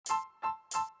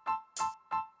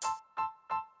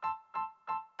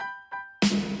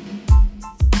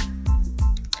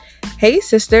Hey,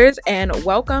 sisters, and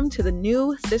welcome to the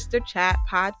new Sister Chat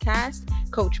podcast.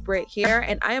 Coach Britt here,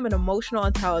 and I am an emotional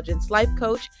intelligence life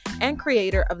coach and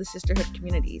creator of the sisterhood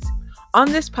communities.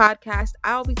 On this podcast,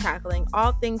 I'll be tackling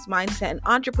all things mindset and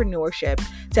entrepreneurship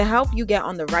to help you get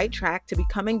on the right track to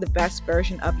becoming the best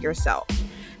version of yourself.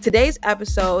 Today's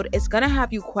episode is going to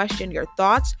have you question your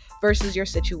thoughts versus your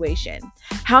situation.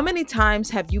 How many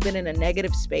times have you been in a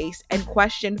negative space and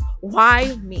questioned,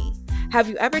 why me? Have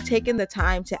you ever taken the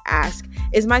time to ask,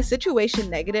 is my situation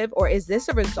negative or is this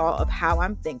a result of how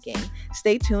I'm thinking?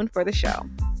 Stay tuned for the show.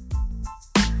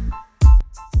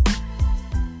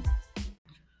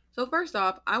 So first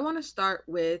off, I want to start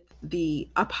with the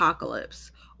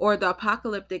apocalypse or the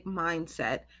apocalyptic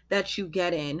mindset that you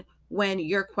get in when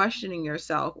you're questioning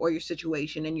yourself or your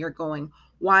situation and you're going,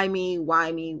 why me?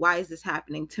 Why me? Why is this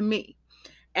happening to me?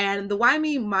 And the why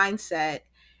me mindset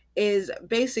is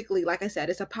basically, like I said,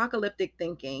 it's apocalyptic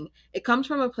thinking. It comes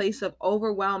from a place of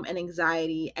overwhelm and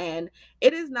anxiety, and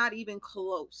it is not even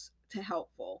close to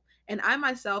helpful. And I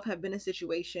myself have been in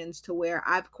situations to where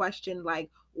I've questioned, like,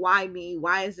 why me?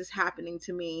 Why is this happening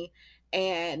to me?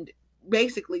 And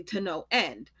basically to no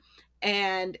end.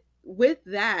 And with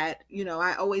that,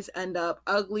 I always end up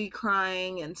ugly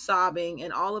crying and sobbing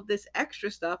and all of this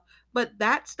extra stuff. But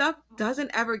that stuff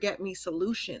doesn't ever get me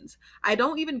solutions. I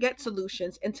don't even get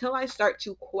solutions until I start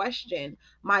to question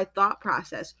my thought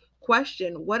process,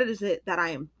 question what is it that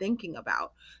I am thinking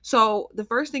about. So the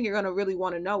first thing you're going to really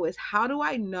want to know is, how do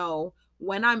I know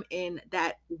when I'm in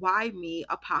that why me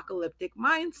apocalyptic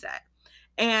mindset?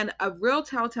 And a real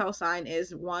telltale sign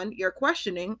is, one, you're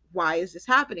questioning, why is this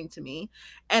happening to me?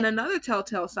 And another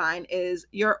telltale sign is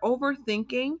you're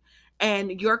overthinking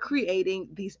and you're creating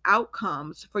these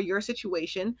outcomes for your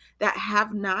situation that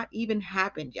have not even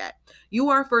happened yet. You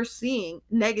are foreseeing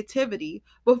negativity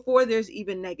before there's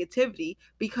even negativity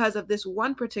because of this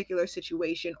one particular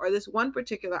situation or this one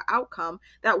particular outcome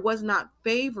that was not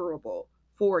favorable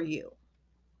for you.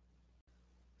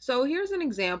 So here's an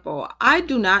example. I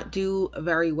do not do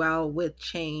very well with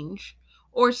change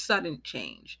or sudden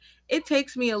change. It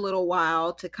takes me a little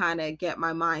while to kind of get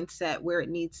my mindset where it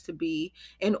needs to be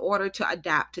in order to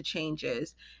adapt to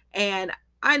changes. And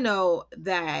I know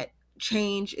that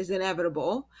change is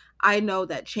inevitable. I know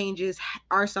that changes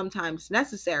are sometimes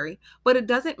necessary, but it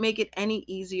doesn't make it any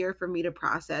easier for me to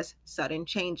process sudden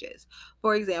changes.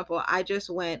 For example, I just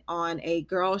went on a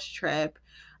girls' trip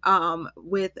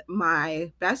with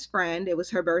my best friend. It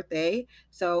was her birthday.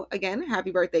 So, again,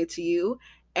 happy birthday to you.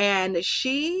 And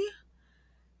she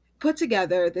put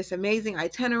together this amazing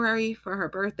itinerary for her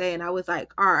birthday. And I was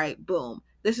like, all right, boom,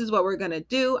 this is what we're going to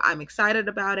do. I'm excited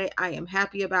about it. I am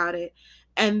happy about it.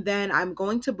 And then I'm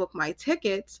going to book my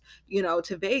tickets,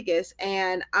 to Vegas.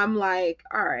 And I'm like,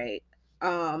 all right,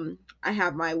 I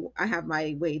have my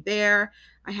way there.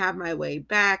 I have my way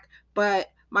back, but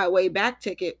my way back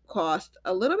ticket cost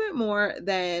a little bit more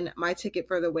than my ticket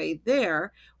for the way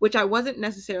there, which I wasn't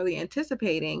necessarily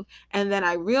anticipating. And then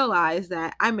I realized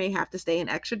that I may have to stay an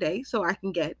extra day so I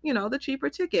can get, the cheaper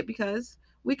ticket, because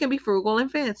we can be frugal and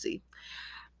fancy.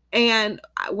 And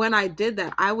when I did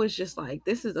that, I was just like,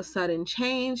 this is a sudden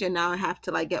change. And now I have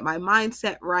to, like, get my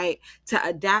mindset right to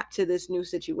adapt to this new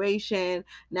situation.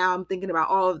 Now I'm thinking about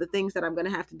all of the things that I'm going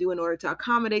to have to do in order to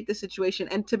accommodate the situation.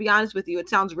 And to be honest with you, it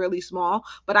sounds really small,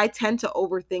 but I tend to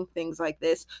overthink things like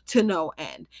this to no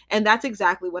end. And that's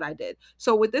exactly what I did.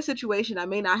 So with this situation, I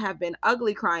may not have been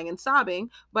ugly crying and sobbing,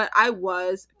 but I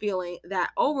was feeling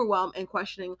that overwhelm and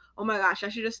questioning, oh my gosh, I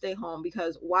should just stay home,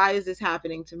 because why is this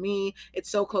happening to me?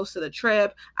 It's so close to the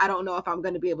trip. I don't know if I'm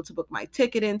going to be able to book my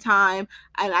ticket in time.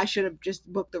 And I should have just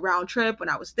booked the round trip when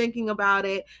I was thinking about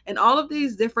it. And all of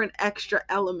these different extra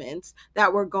elements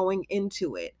that were going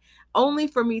into it, only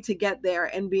for me to get there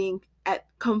and being at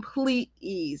complete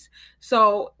ease.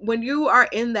 So when you are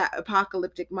in that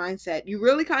apocalyptic mindset, you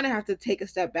really kind of have to take a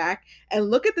step back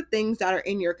and look at the things that are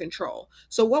in your control.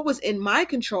 So what was in my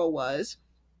control was,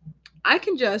 I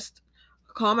can just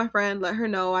call my friend, let her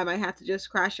know I might have to just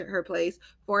crash at her place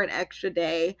for an extra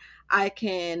day. I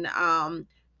can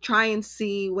try and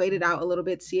wait it out a little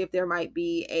bit, see if there might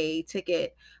be a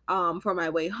ticket for my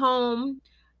way home.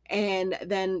 And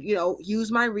then,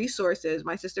 use my resources.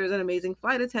 My sister is an amazing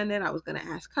flight attendant. I was going to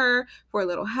ask her for a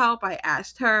little help. I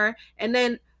asked her. And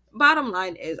then, bottom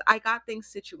line is, I got things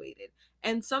situated.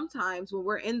 And sometimes when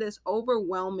we're in this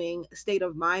overwhelming state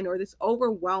of mind or this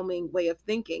overwhelming way of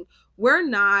thinking, we're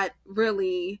not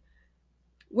really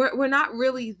we're not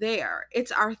really there.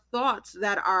 It's our thoughts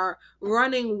that are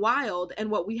running wild.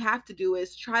 And what we have to do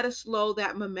is try to slow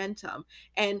that momentum.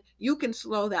 And you can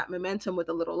slow that momentum with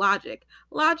a little logic.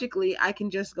 Logically, I can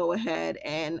just go ahead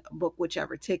and book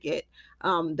whichever ticket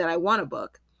that I want to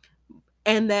book.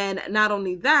 And then not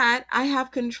only that, I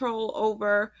have control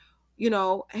over,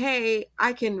 hey,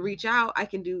 I can reach out, I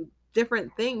can do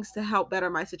different things to help better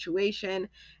my situation.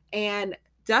 And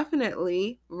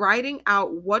definitely writing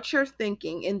out what you're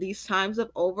thinking in these times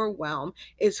of overwhelm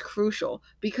is crucial,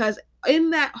 because in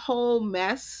that whole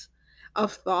mess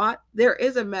of thought, there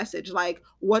is a message, like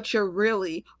what you're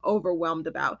really overwhelmed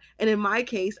about. And in my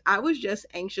case, I was just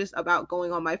anxious about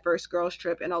going on my first girls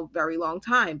trip in a very long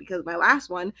time, because my last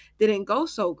one didn't go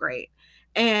so great.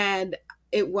 And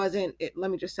let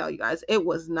me just tell you guys, it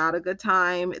was not a good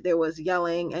time. There was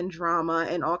yelling and drama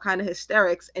and all kind of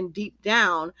hysterics, and deep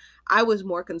down I was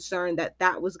more concerned that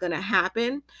that was going to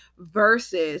happen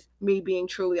versus me being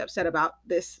truly upset about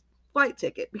this flight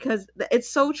ticket, because it's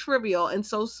so trivial and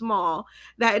so small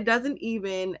that it doesn't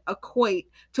even equate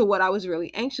to what I was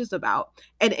really anxious about.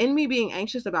 And in me being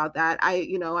anxious about that, I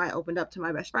opened up to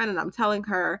my best friend and I'm telling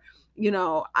her,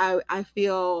 I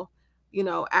feel,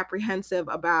 apprehensive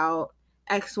about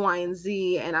X, Y, and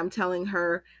Z. And I'm telling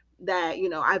her that,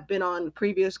 I've been on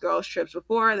previous girls' trips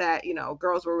before that,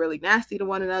 girls were really nasty to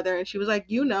one another. And she was like,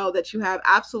 that you have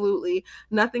absolutely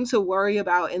nothing to worry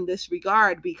about in this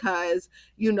regard, because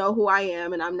you know who I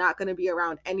am and I'm not going to be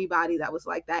around anybody that was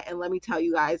like that. And let me tell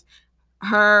you guys,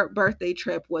 her birthday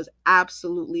trip was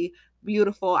absolutely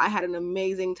beautiful. I had an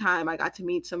amazing time. I got to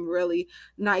meet some really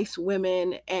nice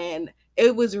women, and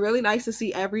it was really nice to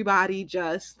see everybody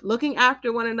just looking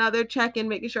after one another, checking,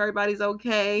 making sure everybody's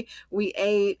okay. We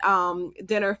ate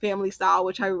dinner family style,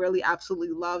 which I really absolutely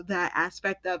love that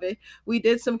aspect of it. We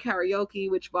did some karaoke,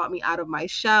 which brought me out of my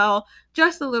shell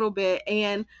just a little bit.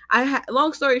 And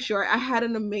long story short, I had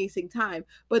an amazing time.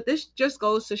 But this just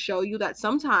goes to show you that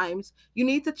sometimes you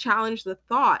need to challenge the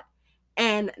thought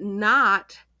and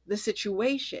not the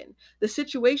situation. The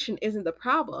situation isn't the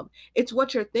problem. It's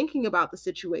what you're thinking about the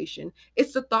situation.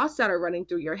 It's the thoughts that are running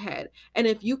through your head. And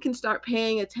if you can start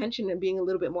paying attention and being a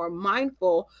little bit more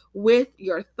mindful with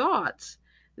your thoughts,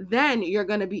 then you're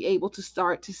going to be able to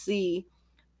start to see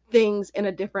things in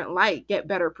a different light, get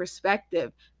better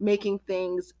perspective, making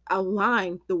things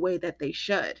align the way that they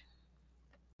should.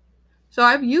 So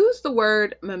I've used the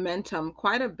word momentum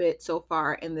quite a bit so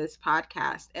far in this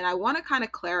podcast, and I want to kind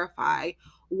of clarify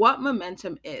what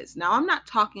momentum is. Now, I'm not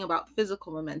talking about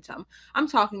physical momentum. I'm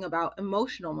talking about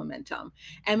emotional momentum.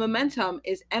 And momentum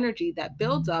is energy that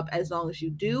builds up as long as you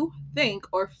do, think,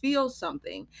 or feel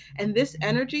something. And this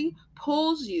energy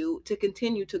pulls you to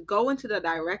continue to go into the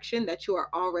direction that you are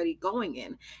already going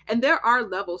in. And there are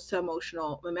levels to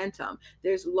emotional momentum.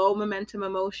 There's low momentum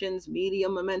emotions,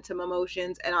 medium momentum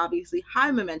emotions, and obviously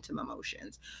high momentum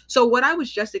emotions. So what I was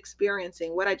just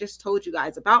experiencing, what I just told you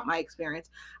guys about my experience,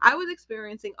 I was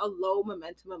experiencing a low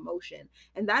momentum emotion.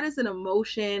 And that is an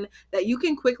emotion that you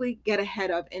can quickly get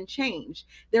ahead of and change.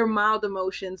 They're mild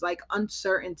emotions like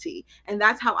uncertainty. And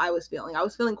that's how I was feeling. I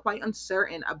was feeling quite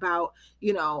uncertain about,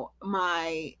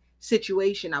 my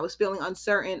situation. I was feeling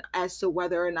uncertain as to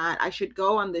whether or not I should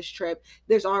go on this trip.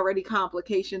 There's already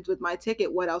complications with my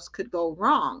ticket. What else could go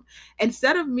wrong?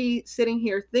 Instead of me sitting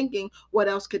here thinking what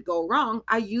else could go wrong,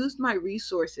 I used my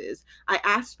resources. I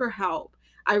asked for help.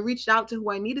 I reached out to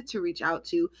who I needed to reach out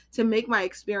to make my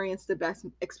experience the best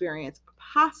experience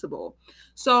possible.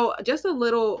 So, just a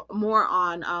little more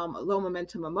on low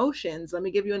momentum emotions. Let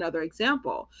me give you another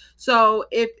example. So,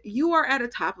 if you are at a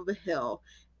top of a hill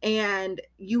and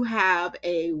you have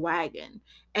a wagon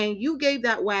and you gave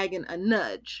that wagon a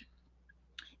nudge,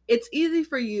 it's easy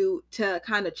for you to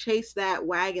kind of chase that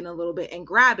wagon a little bit and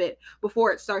grab it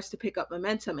before it starts to pick up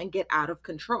momentum and get out of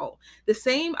control. The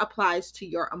same applies to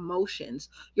your emotions.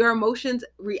 Your emotions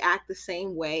react the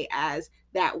same way as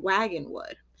that wagon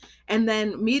would. And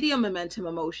then medium momentum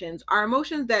emotions are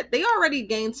emotions that they already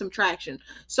gained some traction.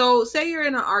 So, say you're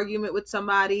in an argument with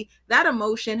somebody, that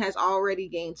emotion has already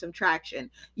gained some traction.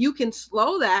 You can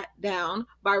slow that down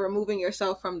by removing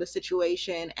yourself from the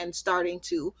situation and starting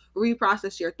to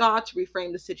reprocess your thoughts,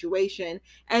 reframe the situation.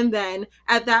 And then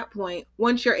at that point,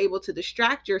 once you're able to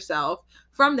distract yourself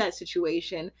from that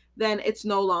situation, then it's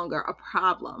no longer a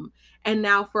problem. And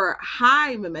now for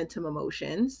high momentum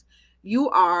emotions,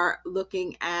 you are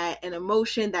looking at an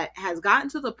emotion that has gotten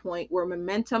to the point where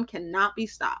momentum cannot be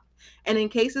stopped. And in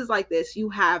cases like this, you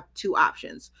have two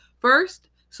options. First,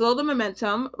 Slow the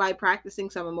momentum by practicing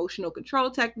some emotional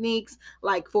control techniques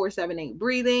like 478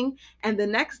 breathing. And the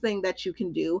next thing that you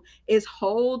can do is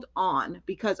hold on,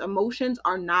 because emotions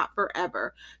are not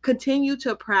forever. Continue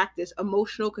to practice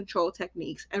emotional control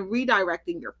techniques and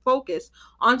redirecting your focus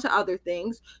onto other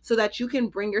things so that you can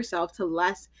bring yourself to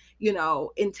less,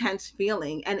 intense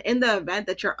feeling. And in the event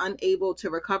that you're unable to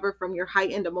recover from your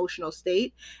heightened emotional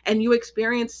state and you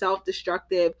experience self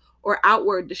destructive or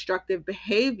outward destructive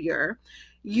behavior,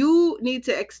 you need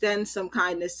to extend some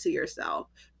kindness to yourself,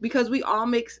 because we all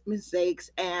make mistakes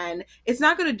and it's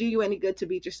not going to do you any good to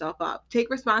beat yourself up.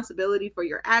 Take responsibility for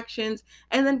your actions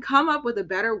and then come up with a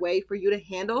better way for you to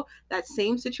handle that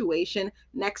same situation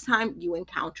next time you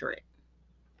encounter it.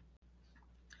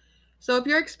 So, if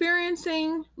you're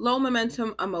experiencing low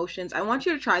momentum emotions, I want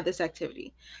you to try this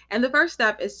activity. And the first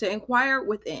step is to inquire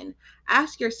within.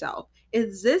 Ask yourself,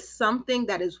 is this something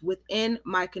that is within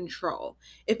my control?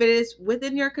 If it is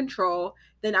within your control,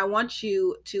 then I want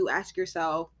you to ask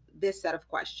yourself this set of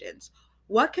questions.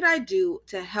 What can I do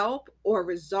to help or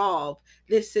resolve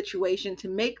this situation to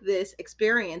make this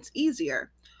experience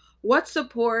easier? What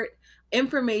support,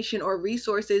 information, or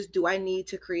resources do I need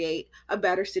to create a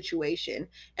better situation?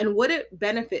 And would it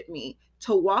benefit me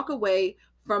to walk away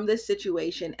from this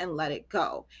situation and let it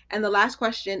go? And the last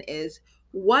question is,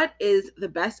 what is the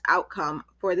best outcome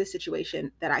for this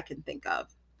situation that I can think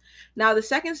of? Now, the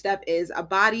second step is a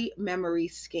body memory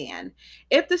scan.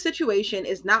 If the situation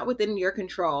is not within your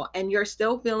control and you're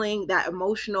still feeling that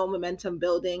emotional momentum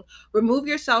building, remove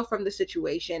yourself from the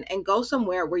situation and go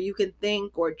somewhere where you can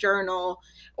think or journal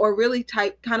or really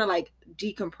type, kind of like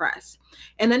decompress.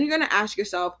 And then you're going to ask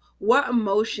yourself, what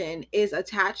emotion is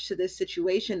attached to this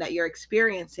situation that you're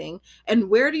experiencing, and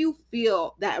where do you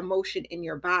feel that emotion in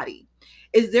your body?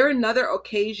 Is there another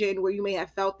occasion where you may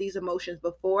have felt these emotions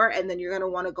before? And then you're going to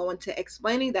want to go into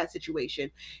explaining that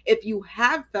situation. If you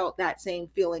have felt that same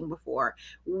feeling before,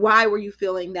 why were you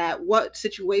feeling that? What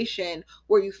situation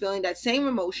were you feeling that same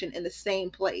emotion in the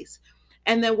same place?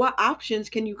 And then what options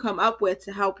can you come up with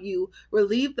to help you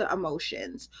relieve the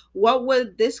emotions? What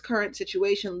would this current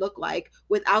situation look like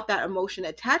without that emotion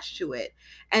attached to it?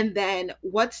 And then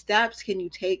what steps can you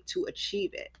take to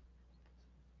achieve it?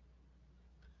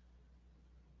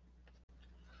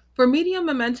 For medium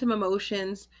momentum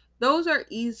emotions, those are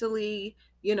easily,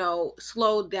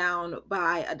 slowed down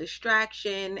by a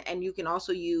distraction. And you can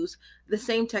also use the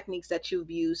same techniques that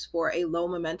you've used for a low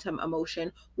momentum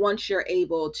emotion once you're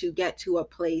able to get to a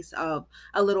place of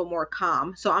a little more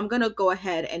calm. So I'm going to go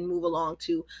ahead and move along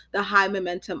to the high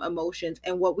momentum emotions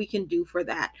and what we can do for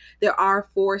that. There are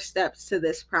 4 steps to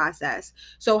this process.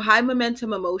 So high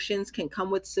momentum emotions can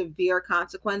come with severe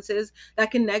consequences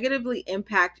that can negatively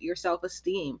impact your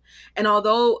self-esteem. And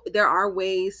although there are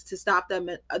ways to stop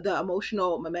the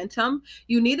emotional momentum,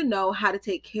 you need to know how to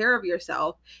take care of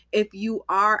yourself if you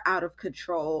are out of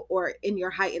control or in your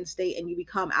heightened state and you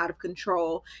become out of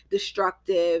control,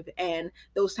 destructive, and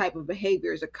those type of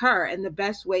behaviors occur. And the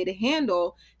best way to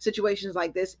handle situations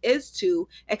like this is to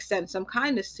extend some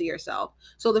kindness to yourself.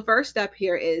 So the first step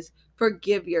here is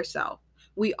forgive yourself.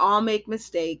 We all make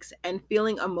mistakes, and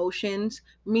feeling emotions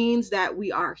means that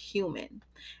we are human.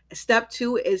 Step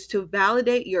 2 is to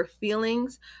validate your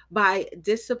feelings by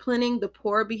disciplining the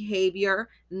poor behavior,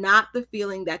 not the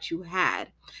feeling that you had.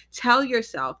 Tell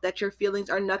yourself that your feelings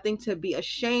are nothing to be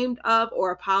ashamed of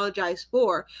or apologize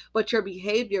for, but your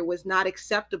behavior was not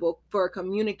acceptable for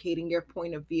communicating your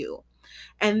point of view.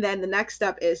 And then the next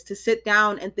step is to sit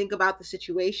down and think about the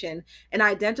situation and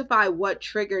identify what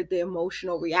triggered the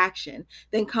emotional reaction.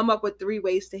 Then come up with 3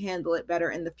 ways to handle it better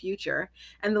in the future.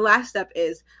 And the last step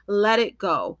is let it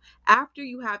go. After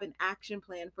you have an action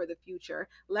plan for the future,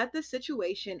 let the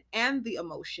situation and the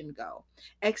emotion go.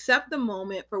 Accept the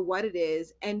moment for what it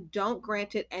is and don't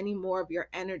grant it any more of your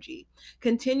energy.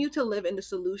 Continue to live in the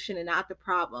solution and not the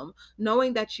problem,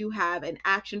 knowing that you have an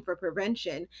action for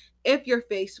prevention if you're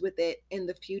faced with it in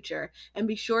the future. And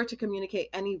be sure to communicate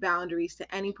any boundaries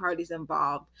to any parties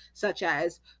involved, such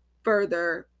as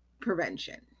further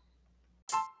prevention.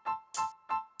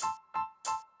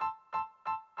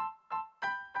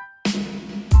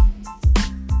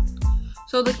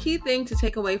 So, the key thing to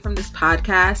take away from this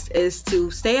podcast is to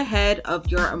stay ahead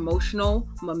of your emotional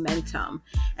momentum.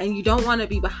 And you don't want to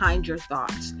be behind your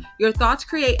thoughts. Your thoughts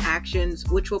create actions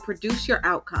which will produce your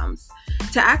outcomes.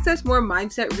 To access more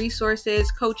mindset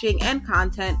resources, coaching, and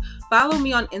content, follow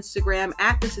me on Instagram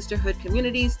at the Sisterhood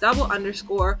Communities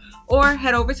 _, or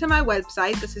head over to my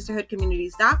website,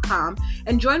 thesisterhoodcommunities.com,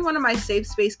 and join one of my safe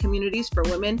space communities for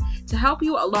women to help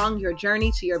you along your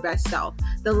journey to your best self.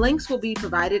 The links will be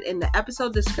provided in the episode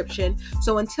episode description.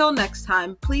 So until next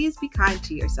time, please be kind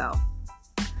to yourself.